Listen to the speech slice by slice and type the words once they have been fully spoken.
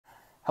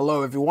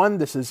Hello everyone,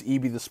 this is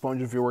EB the Sponge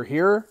Reviewer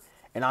here,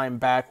 and I am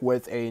back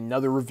with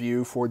another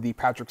review for the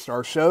Patrick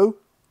Star Show.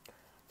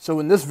 So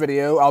in this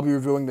video, I'll be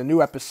reviewing the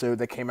new episode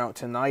that came out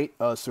tonight,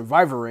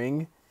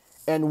 Survivoring,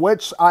 in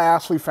which I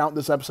actually found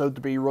this episode to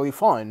be really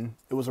fun.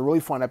 It was a really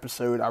fun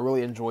episode, I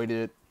really enjoyed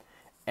it,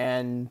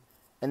 and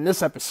in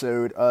this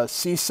episode,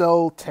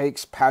 Cecil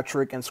takes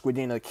Patrick and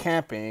Squidina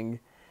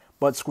camping,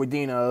 but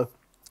Squidina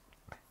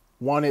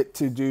wanted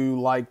to do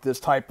like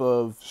this type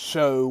of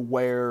show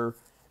where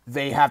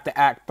they have to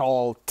act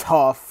all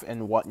tough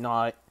and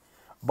whatnot,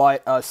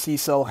 but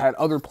Cecil had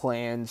other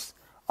plans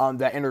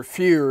that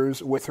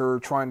interferes with her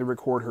trying to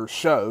record her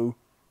show.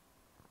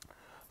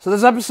 So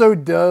this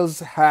episode does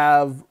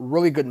have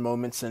really good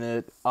moments in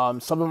it.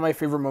 Some of my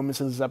favorite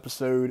moments in this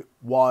episode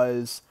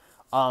was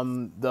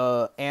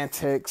the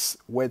antics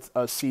with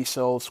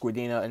Cecil,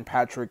 Squidina, and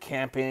Patrick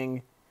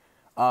camping.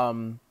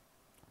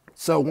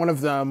 So one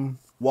of them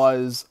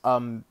was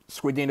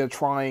Squidina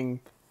trying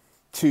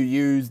to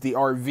use the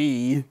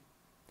RV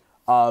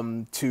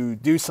to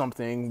do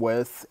something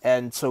with,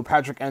 and so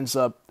Patrick ends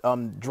up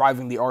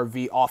driving the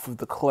RV off of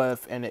the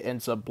cliff, and it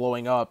ends up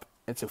blowing up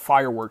into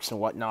fireworks and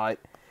whatnot,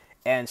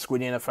 and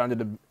Squidina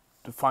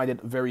find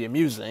it very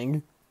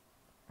amusing.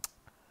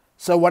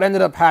 So what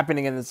ended up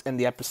happening in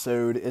the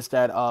episode is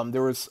that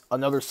there was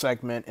another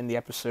segment in the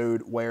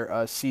episode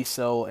where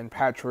Cecil and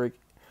Patrick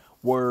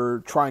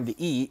were trying to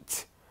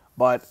eat,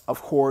 but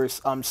of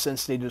course,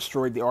 since they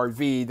destroyed the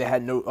RV, they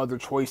had no other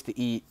choice to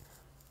eat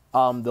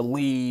the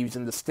leaves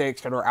and the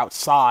sticks that are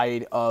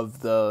outside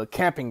of the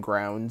camping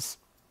grounds.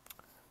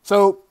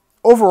 So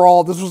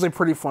overall, this was a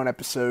pretty fun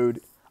episode.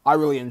 I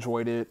really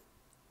enjoyed it.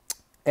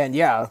 And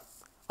yeah,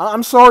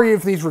 I'm sorry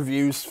if these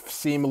reviews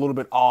seem a little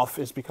bit off.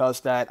 It's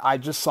because that I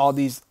just saw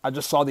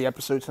the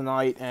episode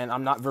tonight, and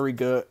I'm not very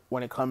good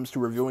when it comes to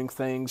reviewing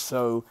things.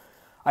 So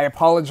I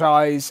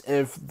apologize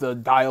if the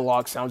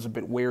dialogue sounds a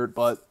bit weird,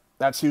 but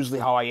that's usually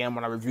how I am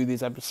when I review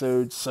these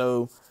episodes.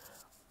 So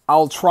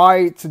I'll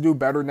try to do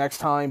better next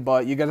time,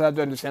 but you guys have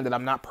to understand that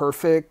I'm not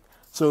perfect.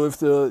 So if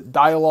the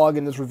dialogue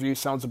in this review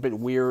sounds a bit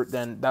weird,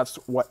 then that's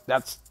what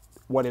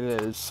it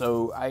is.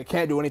 So I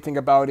can't do anything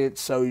about it.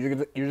 So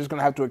you're just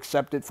gonna have to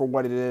accept it for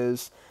what it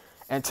is,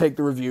 and take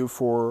the review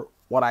for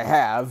what I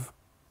have.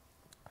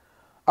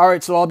 All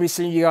right, so I'll be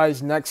seeing you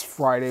guys next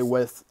Friday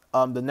with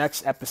the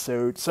next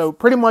episode. So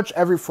pretty much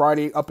every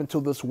Friday up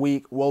until this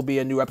week will be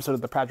a new episode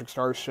of the Patrick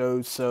Star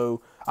Show.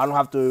 So I don't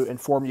have to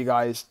inform you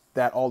guys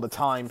that all the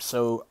time.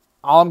 So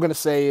all I'm gonna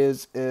say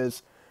is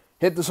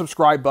hit the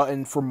subscribe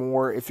button for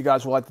more if you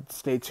guys would like to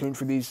stay tuned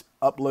for these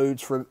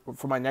uploads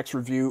for my next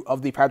review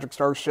of the Patrick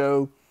Star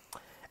Show.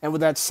 And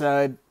with that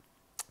said,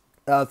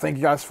 thank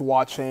you guys for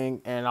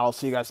watching, and I'll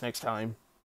see you guys next time.